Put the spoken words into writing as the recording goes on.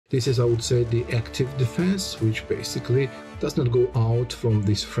This is, I would say, the active defense, which basically does not go out from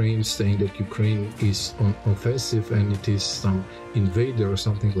this frame saying that Ukraine is on offensive and it is some invader or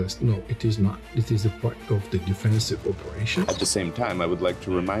something less. No, it is not. It is a part of the defensive operation. At the same time, I would like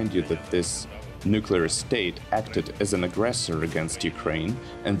to remind you that this nuclear state acted as an aggressor against Ukraine,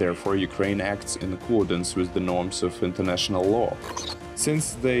 and therefore Ukraine acts in accordance with the norms of international law.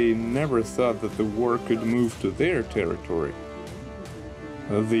 Since they never thought that the war could move to their territory,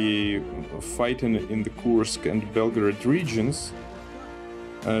 the fighting in the Kursk and Belgorod regions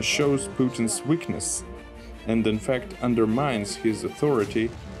shows Putin's weakness and in fact undermines his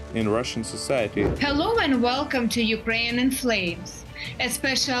authority in Russian society. Hello and welcome to Ukraine in Flames, a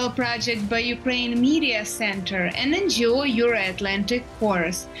special project by Ukraine Media Center and NGO Euro-Atlantic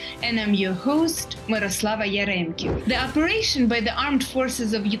Chorus, and I'm your host, Myroslava Yaremki. The operation by the armed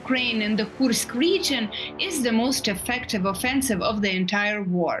forces of Ukraine in the Kursk region is the most effective offensive of the entire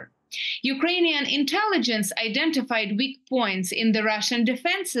war. Ukrainian intelligence identified weak points in the Russian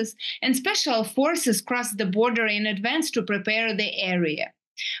defenses, and special forces crossed the border in advance to prepare the area.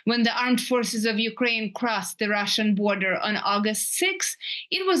 When the armed forces of Ukraine crossed the Russian border on August 6,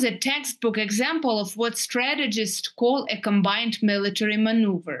 it was a textbook example of what strategists call a combined military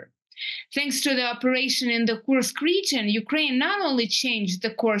maneuver. Thanks to the operation in the Kursk region, Ukraine not only changed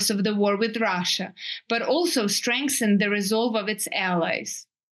the course of the war with Russia, but also strengthened the resolve of its allies.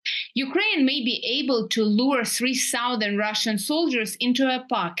 Ukraine may be able to lure 3 southern Russian soldiers into a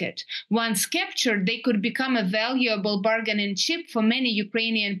pocket. Once captured, they could become a valuable bargaining chip for many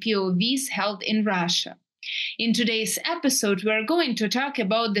Ukrainian POVs held in Russia. In today's episode, we are going to talk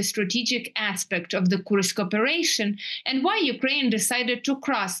about the strategic aspect of the Kursk operation and why Ukraine decided to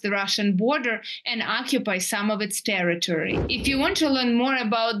cross the Russian border and occupy some of its territory. If you want to learn more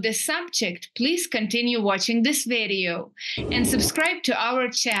about this subject, please continue watching this video and subscribe to our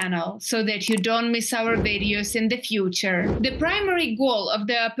channel so that you don't miss our videos in the future. The primary goal of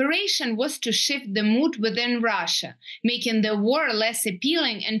the operation was to shift the mood within Russia, making the war less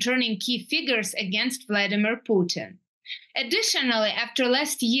appealing and turning key figures against Vladimir Putin. Additionally, after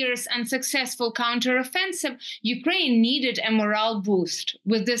last year's unsuccessful counteroffensive, Ukraine needed a morale boost.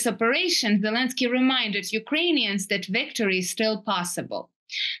 With this operation, Zelensky reminded Ukrainians that victory is still possible.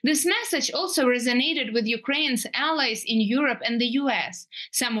 This message also resonated with Ukraine's allies in Europe and the US,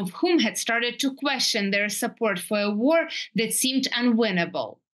 some of whom had started to question their support for a war that seemed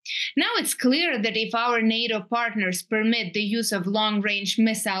unwinnable. Now it's clear that if our NATO partners permit the use of long-range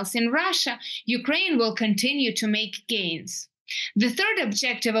missiles in Russia, Ukraine will continue to make gains. The third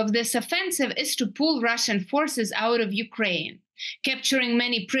objective of this offensive is to pull Russian forces out of Ukraine. Capturing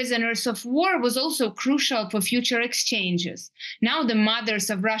many prisoners of war was also crucial for future exchanges. Now the mothers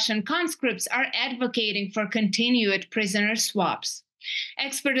of Russian conscripts are advocating for continued prisoner swaps.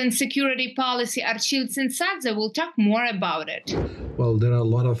 Expert in security policy Archil Tsintsadze will talk more about it. Well, there are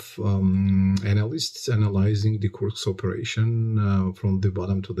a lot of analysts analyzing the Kursk operation from the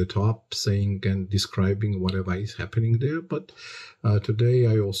bottom to the top, saying and describing whatever is happening there. But today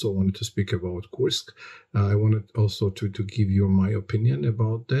I also wanted to speak about Kursk. I wanted also to give you my opinion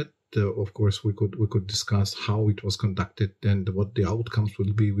about that. Of course, we could discuss how it was conducted and what the outcomes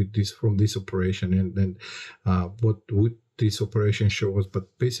will be with this from this operation, and what would this operation shows.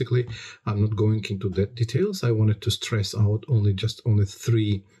 But basically, I'm not going into that details. I wanted to stress out only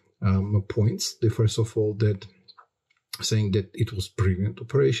 3 points. The first of all, that saying that it was brilliant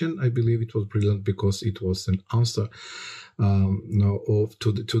operation. I believe it was brilliant because it was an answer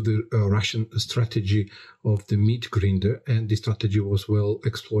to the Russian strategy of the meat grinder, and the strategy was well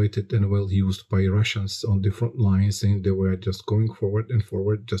exploited and well used by Russians on the front lines, and they were just going forward and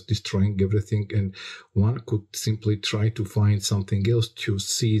forward, just destroying everything, and one could simply try to find something else to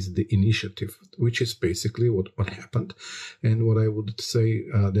seize the initiative, which is basically what happened. And what I would say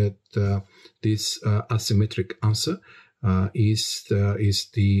that this asymmetric answer is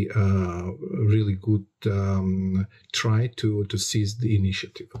the really good try to seize the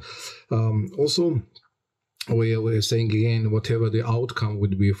initiative. Also, we are saying again, whatever the outcome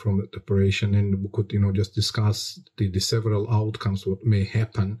would be from that operation, and we could just discuss the several outcomes what may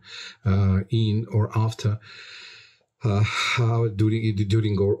happen in or after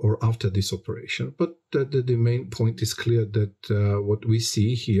during or after this operation. But the main point is clear that what we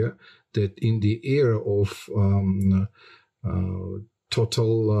see here, that in the era of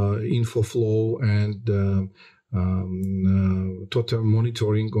total info flow and total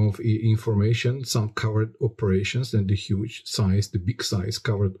monitoring of information. Some covered operations and the huge size, the big size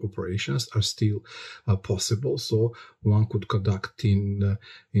covered operations are still possible. So one could conduct in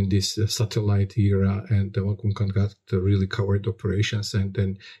this satellite era, and one could conduct really covered operations and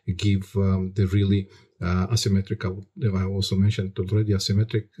then give the really asymmetrical, I also mentioned already,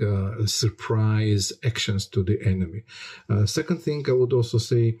 asymmetric surprise actions to the enemy. Second thing I would also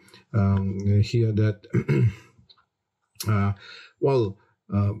say here that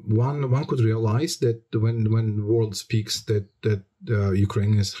one could realize that when the world speaks that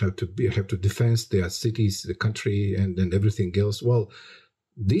Ukrainians have to defend their cities, the country, and everything else. Well,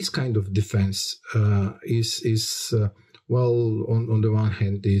 this kind of defense is on the one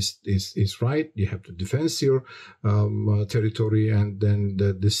hand is right. You have to defend your territory and then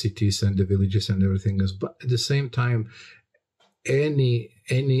the cities and the villages and everything else. But at the same time,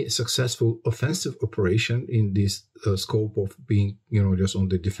 any successful offensive operation in this scope of being, just on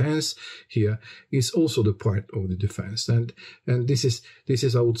the defense here is also the part of the defense. And this is,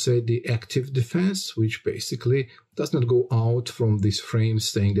 I would say, the active defense, which basically does not go out from this frame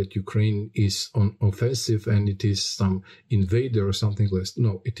saying that Ukraine is on offensive and it is some invader or something less.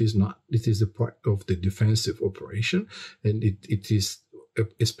 No, it is not. It is a part of the defensive operation, and it is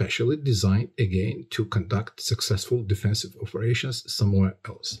especially designed again to conduct successful defensive operations somewhere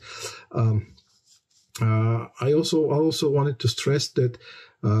else. I also wanted to stress that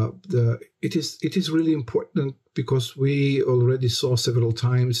it is really important, because we already saw several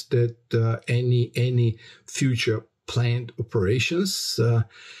times that any future planned operations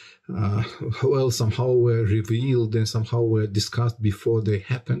somehow were revealed and somehow were discussed before they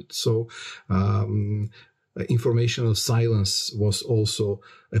happened. So informational silence was also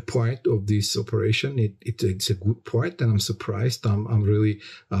a part of this operation. It's a good part, and I'm surprised. I'm really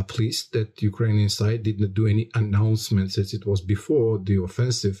pleased that Ukrainian side did not do any announcements as it was before the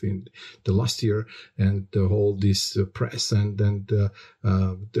offensive in the last year, and all this press and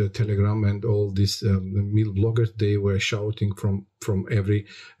the Telegram and all these mill bloggers, they were shouting from every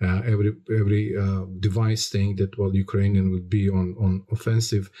device saying that Ukrainian will be on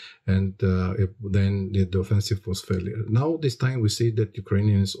offensive, and then the offensive was failure. Now this time we see that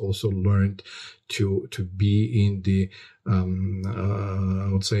Ukrainians also learned to be in the I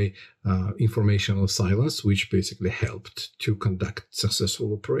would say informational silence, which basically helped to conduct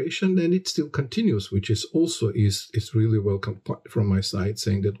successful operation, and it still continues, which is also is really welcome from my side,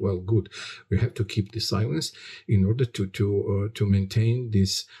 saying that good, we have to keep the silence in order to maintain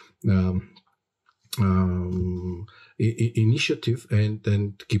this initiative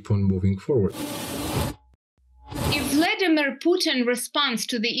and keep on moving forward. If Vladimir Putin responds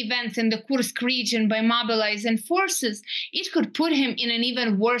to the events in the Kursk region by mobilizing forces, it could put him in an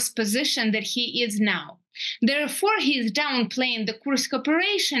even worse position than he is now. Therefore, he is downplaying the Kursk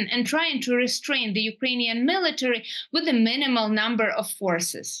operation and trying to restrain the Ukrainian military with a minimal number of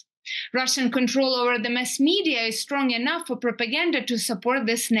forces. Russian control over the mass media is strong enough for propaganda to support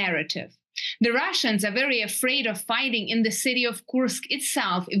this narrative. The Russians are very afraid of fighting in the city of Kursk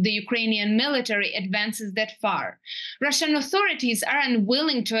itself if the Ukrainian military advances that far. Russian authorities are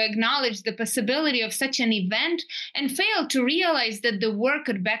unwilling to acknowledge the possibility of such an event and fail to realize that the war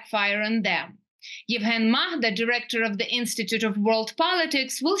could backfire on them. Yevhen Mahda, director of the Institute of World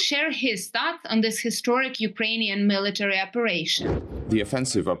Politics, will share his thoughts on this historic Ukrainian military operation. The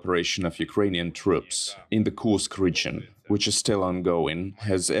offensive operation of Ukrainian troops in the Kursk region, which is still ongoing,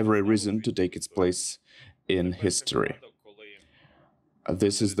 has every reason to take its place in history.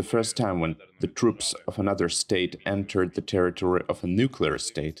 This is the first time when the troops of another state entered the territory of a nuclear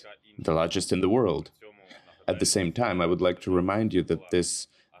state, the largest in the world. At the same time, I would like to remind you that this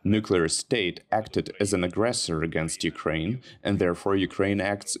nuclear state acted as an aggressor against Ukraine, and therefore Ukraine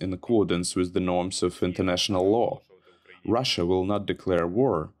acts in accordance with the norms of international law. Russia will not declare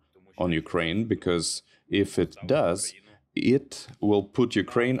war on Ukraine, because if it does, it will put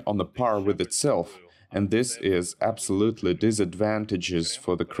Ukraine on a par with itself, and this is absolutely disadvantageous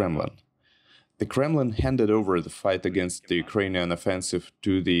for the Kremlin. The Kremlin handed over the fight against the Ukrainian offensive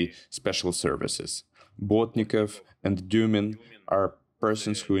to the special services. Botnikov and Dumin are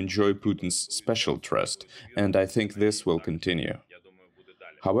persons who enjoy Putin's special trust, and I think this will continue.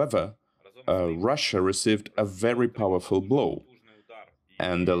 However, Russia received a very powerful blow,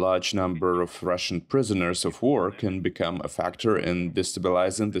 and a large number of Russian prisoners of war can become a factor in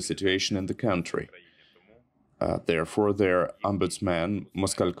destabilizing the situation in the country. Therefore, their ombudsman,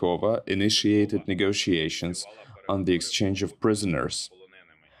 Moskalkova, initiated negotiations on the exchange of prisoners,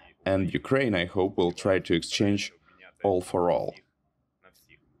 and Ukraine, I hope, will try to exchange all for all.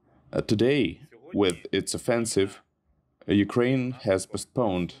 Today, with its offensive, Ukraine has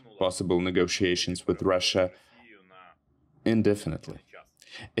postponed possible negotiations with Russia indefinitely.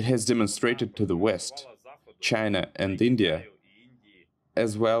 It has demonstrated to the West, China and India,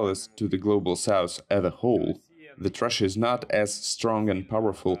 as well as to the global South as a whole, that Russia is not as strong and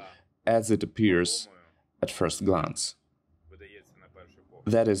powerful as it appears at first glance.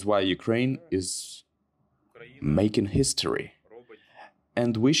 That is why Ukraine is making history,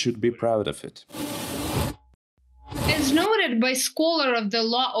 and we should be proud of it. As noted by scholar of the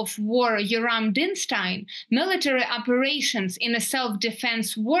law of war Yoram Dinstein, military operations in a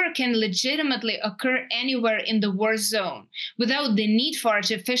self-defense war can legitimately occur anywhere in the war zone, without the need for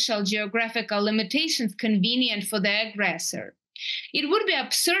artificial geographical limitations convenient for the aggressor. It would be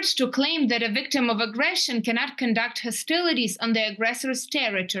absurd to claim that a victim of aggression cannot conduct hostilities on the aggressor's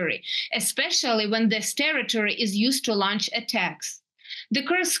territory, especially when this territory is used to launch attacks. The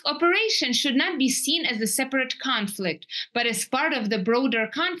Kursk operation should not be seen as a separate conflict, but as part of the broader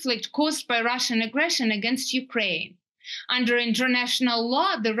conflict caused by Russian aggression against Ukraine. Under international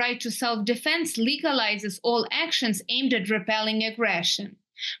law, the right to self-defense legalizes all actions aimed at repelling aggression.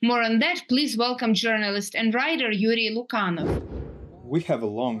 More on that, please welcome journalist and writer Yuri Lukanov. We have a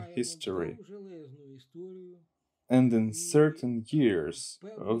long history, and in certain years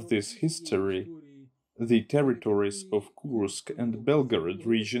of this history, the territories of Kursk and Belgorod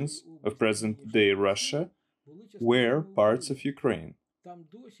regions of present-day Russia were parts of Ukraine.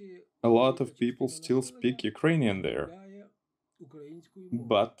 A lot of people still speak Ukrainian there,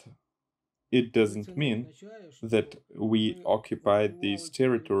 but it doesn't mean that we occupied these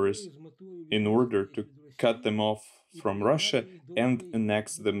territories in order to cut them off from Russia and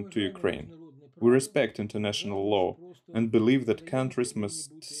annex them to Ukraine. We respect international law and believe that countries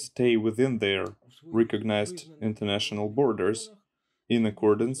must stay within their recognized international borders in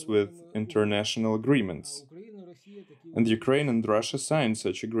accordance with international agreements. And Ukraine and Russia signed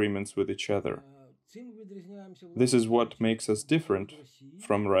such agreements with each other. This is what makes us different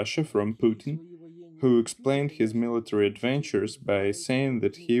from Russia, from Putin, who explained his military adventures by saying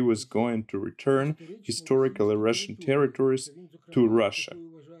that he was going to return historically Russian territories to Russia.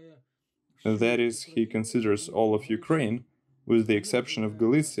 And that is, he considers all of Ukraine, with the exception of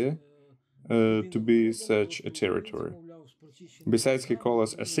Galicia, to be such a territory. Besides, he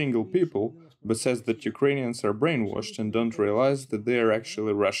calls us a single people, but says that Ukrainians are brainwashed and don't realize that they are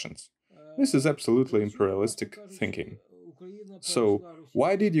actually Russians. This is absolutely imperialistic thinking. So,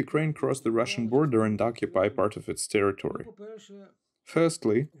 why did Ukraine cross the Russian border and occupy part of its territory?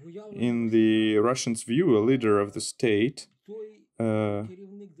 Firstly, in the Russians' view, a leader of the state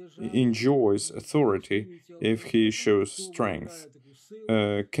enjoys authority if he shows strength,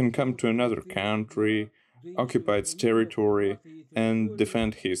 can come to another country, occupy its territory, and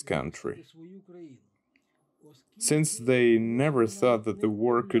defend his country. Since they never thought that the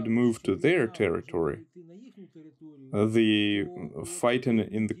war could move to their territory, the fighting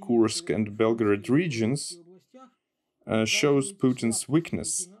in the Kursk and Belgorod regions shows Putin's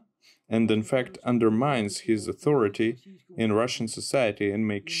weakness and in fact undermines his authority in Russian society and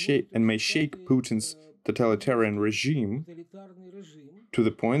may shake Putin's totalitarian regime to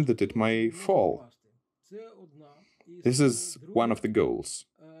the point that it may fall. This is one of the goals.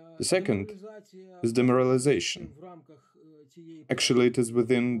 The second is demoralization. Actually, it is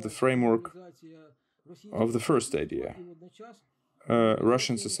within the framework of the first idea.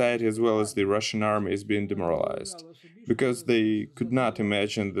 Russian society as well as the Russian army is being demoralized, because they could not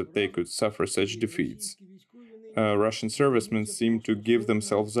imagine that they could suffer such defeats. Russian servicemen seem to give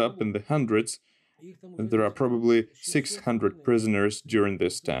themselves up in the hundreds, and there are probably 600 prisoners during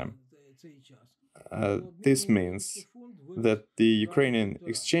this time. This means that the Ukrainian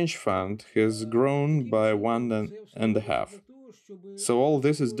exchange fund has grown by 1.5. So all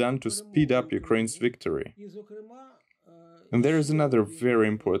this is done to speed up Ukraine's victory. And there is another very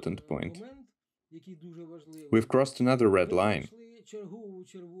important point. We've crossed another red line.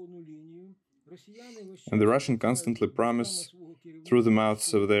 And the Russians constantly promise, through the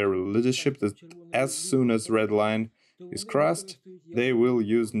mouths of their leadership, that as soon as red line is crossed, they will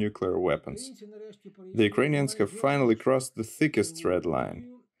use nuclear weapons. The Ukrainians have finally crossed the thickest red line,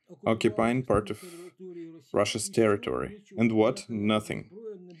 occupying part of Russia's territory. And what? Nothing.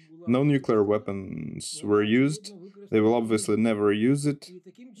 No nuclear weapons were used. They will obviously never use it.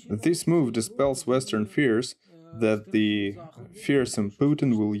 This move dispels Western fears that the fearsome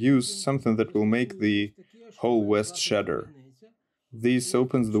Putin will use something that will make the whole West shudder. This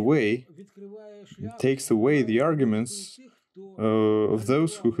opens the way, takes away the arguments of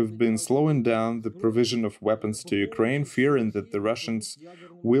those who have been slowing down the provision of weapons to Ukraine, fearing that the Russians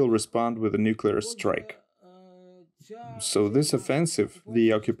will respond with a nuclear strike. So this offensive,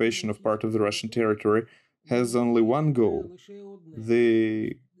 the occupation of part of the Russian territory, has only one goal: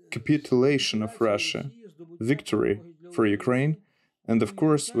 the capitulation of Russia, victory for Ukraine, and of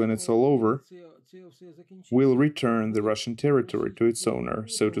course, when it's all over, will return the Russian territory to its owner,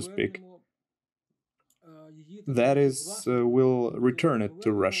 so to speak. That is, will return it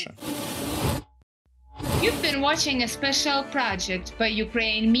to Russia. You've been watching a special project by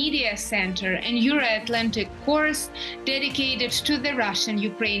Ukraine Media Center and Euro-Atlantic course dedicated to the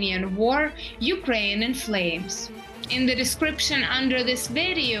Russian-Ukrainian war, Ukraine in Flames. In the description under this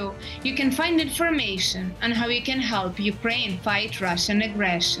video, you can find information on how you can help Ukraine fight Russian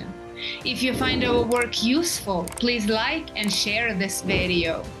aggression. If you find our work useful, please like and share this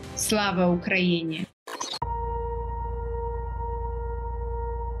video. Slava Ukraini!